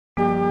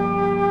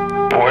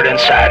Board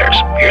Insiders,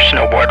 your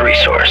snowboard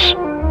resource.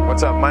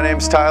 What's up? My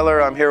name's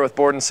Tyler. I'm here with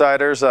Board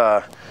Insiders.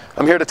 I'm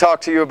here to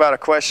talk to you about a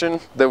question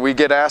that we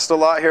get asked a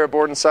lot here at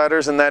Board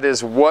Insiders, and that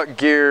is, what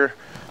gear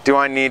do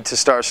I need to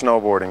start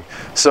snowboarding?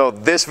 So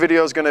this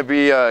video is going to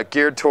be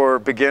geared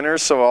toward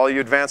beginners, so all you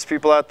advanced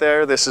people out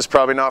there, this is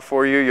probably not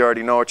for you. You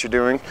already know what you're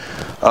doing.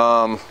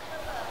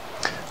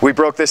 We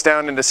broke this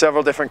down into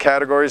several different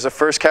categories. The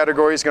first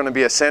category is going to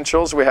be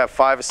essentials. We have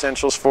 5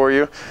 essentials for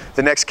you.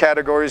 The next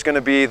category is going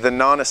to be the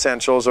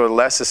non-essentials or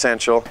less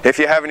essential. If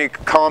you have any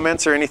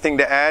comments or anything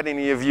to add,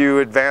 any of you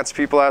advanced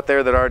people out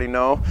there that already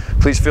know,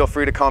 please feel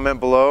free to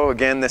comment below.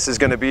 Again, this is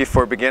going to be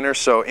for beginners,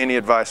 so any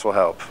advice will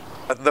help.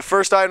 The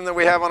first item that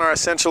we have on our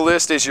essential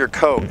list is your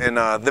coat, and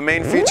the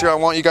main feature I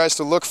want you guys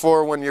to look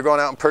for when you're going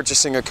out and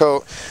purchasing a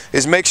coat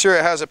is make sure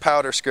it has a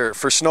powder skirt.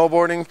 For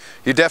snowboarding,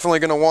 you're definitely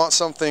going to want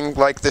something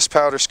like this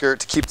powder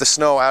skirt to keep the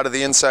snow out of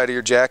the inside of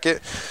your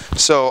jacket.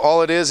 So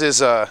all it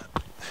is an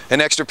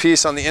extra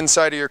piece on the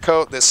inside of your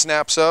coat that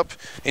snaps up,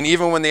 and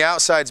even when the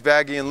outside's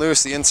baggy and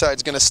loose, the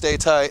inside's going to stay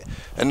tight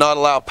and not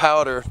allow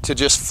powder to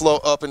just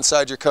float up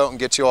inside your coat and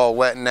get you all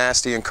wet and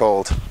nasty and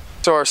cold.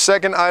 So our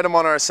second item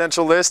on our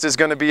essential list is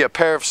going to be a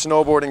pair of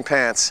snowboarding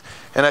pants.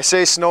 And I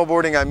say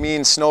snowboarding, I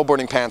mean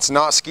snowboarding pants,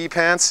 not ski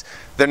pants.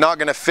 They're not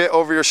going to fit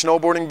over your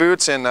snowboarding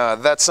boots, and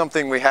that's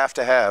something we have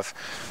to have.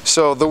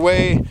 So the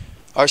way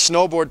our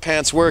snowboard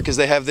pants work is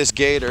they have this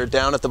gaiter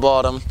down at the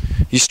bottom.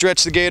 You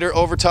stretch the gaiter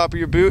over top of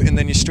your boot, and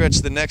then you stretch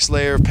the next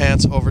layer of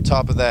pants over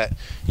top of that.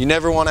 You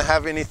never want to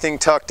have anything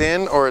tucked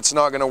in, or it's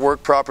not going to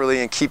work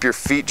properly and keep your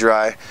feet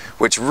dry,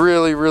 which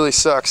really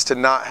sucks to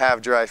not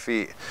have dry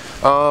feet.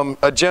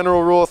 A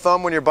general rule of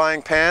thumb when you're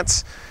buying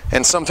pants,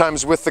 and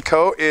sometimes with the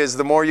coat, is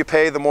the more you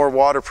pay, the more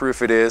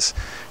waterproof it is.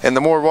 And the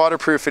more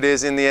waterproof it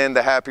is, in the end,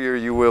 the happier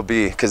you will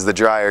be, because the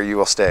drier you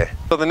will stay.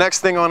 So the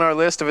next thing on our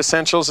list of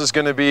essentials is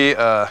going to be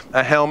a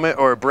helmet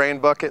or a brain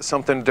bucket,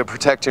 something to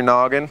protect your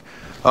noggin.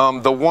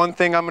 The one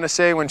thing I'm going to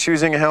say when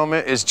choosing a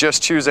helmet is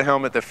just choose a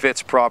helmet that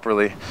fits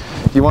properly.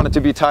 You want it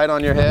to be tight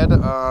on your head.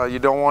 You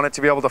don't want it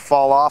to be able to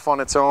fall off on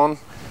its own.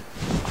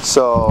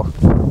 So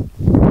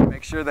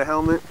make sure the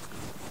helmet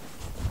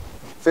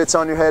fits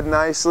on your head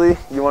nicely.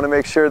 You want to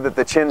make sure that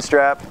the chin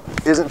strap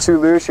isn't too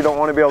loose. You don't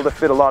want to be able to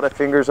fit a lot of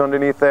fingers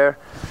underneath there.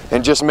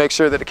 And just make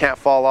sure that it can't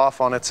fall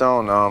off on its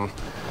own.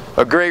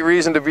 A great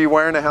reason to be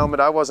wearing a helmet,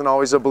 I wasn't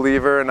always a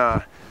believer,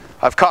 and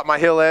I've caught my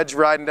hill edge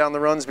riding down the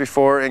runs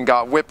before and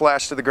got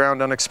whiplash to the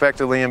ground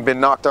unexpectedly and been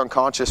knocked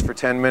unconscious for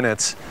 10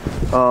 minutes.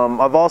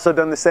 I've also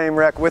done the same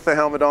wreck with the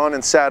helmet on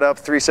and sat up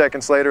 3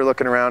 seconds later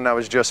looking around, and I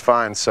was just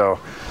fine. So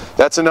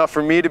that's enough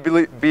for me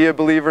to be a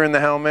believer in the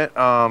helmet.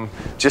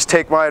 Just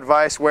take my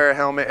advice, wear a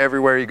helmet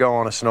everywhere you go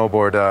on a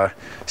snowboard.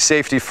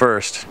 Safety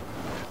first.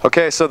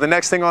 Okay, so the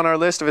next thing on our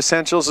list of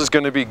essentials is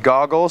going to be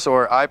goggles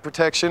or eye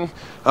protection.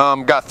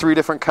 Got 3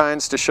 different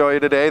kinds to show you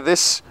today.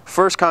 This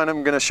first kind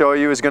I'm going to show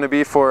you is going to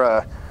be for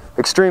an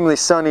extremely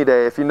sunny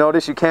day. If you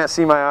notice, you can't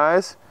see my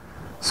eyes,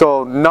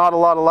 so not a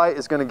lot of light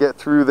is going to get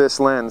through this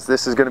lens.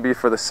 This is going to be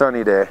for the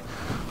sunny day.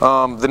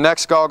 The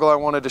next goggle I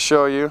wanted to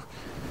show you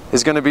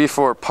is going to be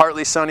for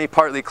partly sunny,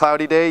 partly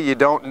cloudy day. You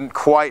don't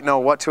quite know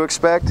what to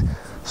expect.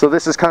 So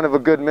this is kind of a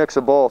good mix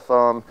of both.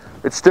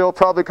 It's still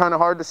probably kind of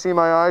hard to see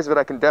my eyes, but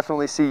I can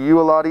definitely see you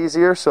a lot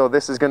easier. So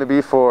this is going to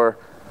be for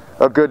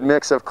a good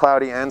mix of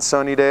cloudy and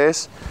sunny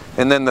days.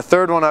 And then the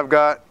third one I've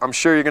got, I'm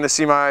sure you're going to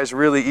see my eyes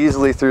really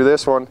easily through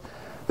this one.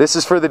 This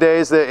is for the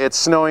days that it's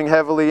snowing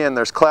heavily and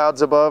there's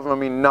clouds above. I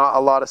mean, not a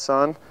lot of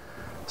sun.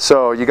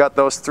 So you got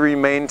those 3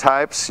 main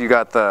types. You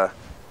got the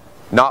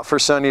not for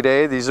sunny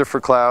day. These are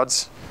for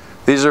clouds.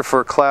 These are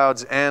for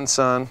clouds and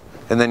sun.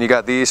 And then you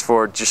got these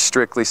for just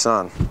strictly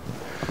sun.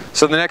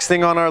 So the next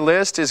thing on our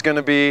list is going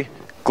to be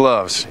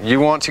gloves.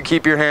 You want to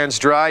keep your hands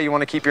dry, you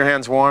want to keep your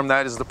hands warm.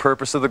 That is the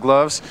purpose of the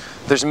gloves.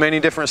 There's many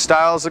different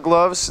styles of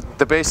gloves.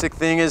 The basic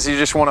thing is you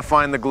just want to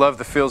find the glove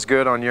that feels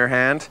good on your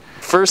hand.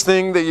 First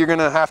thing that you're going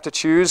to have to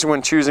choose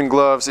when choosing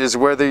gloves is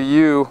whether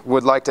you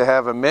would like to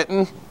have a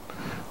mitten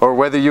or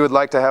whether you would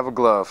like to have a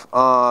glove.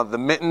 The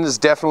mitten is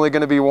definitely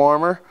going to be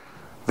warmer.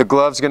 The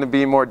glove's going to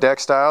be more deck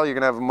style. You're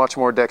going to have much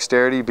more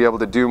dexterity, be able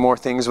to do more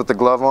things with the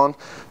glove on.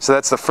 So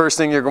that's the first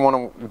thing you're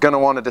going to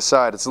want to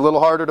decide. It's a little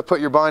harder to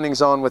put your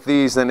bindings on with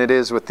these than it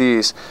is with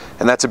these,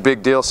 and that's a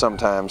big deal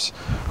sometimes.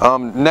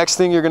 Next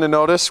thing you're going to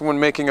notice when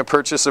making a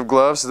purchase of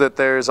gloves, that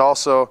there's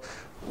also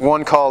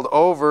one called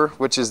over,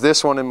 which is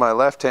this one in my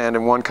left hand,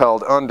 and one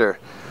called under.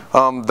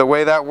 The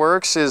way that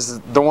works is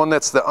the one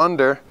that's the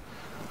under,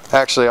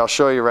 actually I'll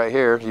show you right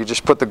here. You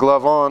just put the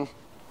glove on,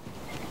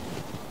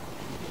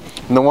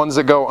 and the ones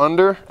that go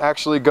under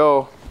actually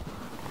go,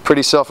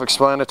 pretty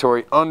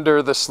self-explanatory,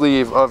 under the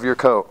sleeve of your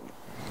coat,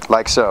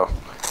 like so.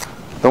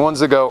 The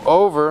ones that go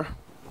over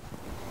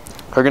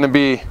are going to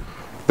be,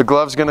 the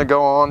glove's going to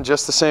go on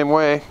just the same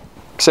way,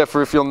 except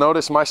for if you'll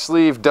notice my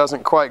sleeve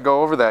doesn't quite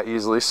go over that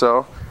easily,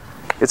 so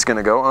it's going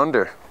to go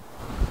under.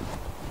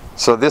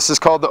 So this is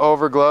called the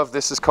over glove,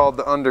 this is called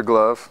the under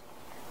glove.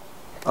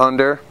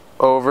 Under,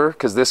 over,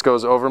 because this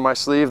goes over my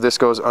sleeve, this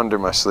goes under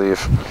my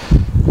sleeve.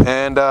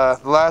 And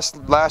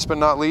last but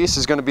not least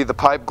is going to be the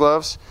pipe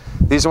gloves.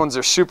 These ones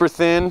are super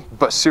thin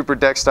but super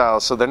textile,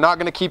 so they're not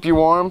going to keep you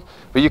warm,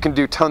 but you can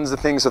do tons of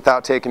things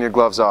without taking your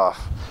gloves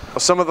off.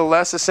 Some of the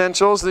less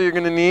essentials that you're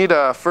going to need,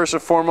 first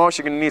and foremost,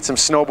 you're going to need some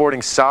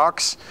snowboarding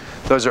socks.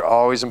 Those are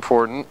always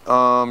important.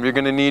 You're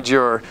going to need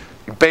your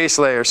base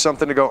layer,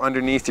 something to go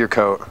underneath your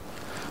coat.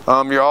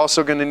 You're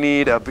also going to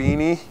need a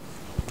beanie,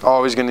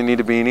 always going to need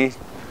a beanie.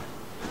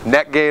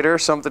 Neck gaiter,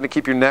 something to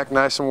keep your neck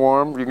nice and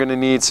warm. You're going to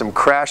need some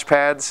crash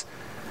pads,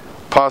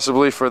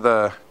 possibly for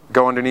the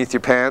go underneath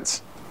your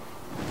pants.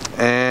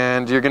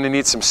 And you're going to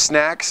need some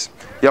snacks.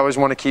 You always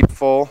want to keep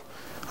full.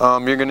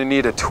 You're going to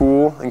need a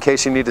tool in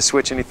case you need to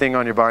switch anything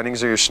on your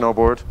bindings or your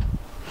snowboard.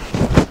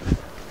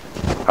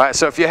 Alright,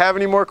 so if you have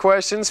any more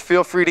questions,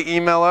 feel free to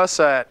email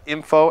us at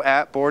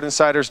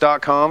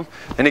info@boardinsiders.com.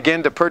 And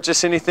again, to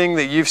purchase anything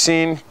that you've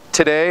seen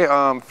today,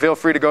 feel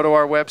free to go to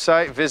our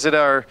website, visit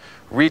our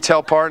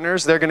retail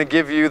partners. They're going to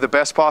give you the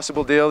best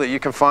possible deal that you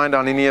can find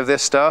on any of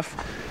this stuff.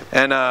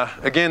 And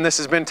again, this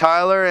has been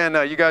Tyler,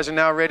 and you guys are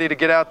now ready to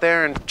get out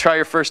there and try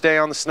your first day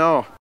on the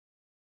snow.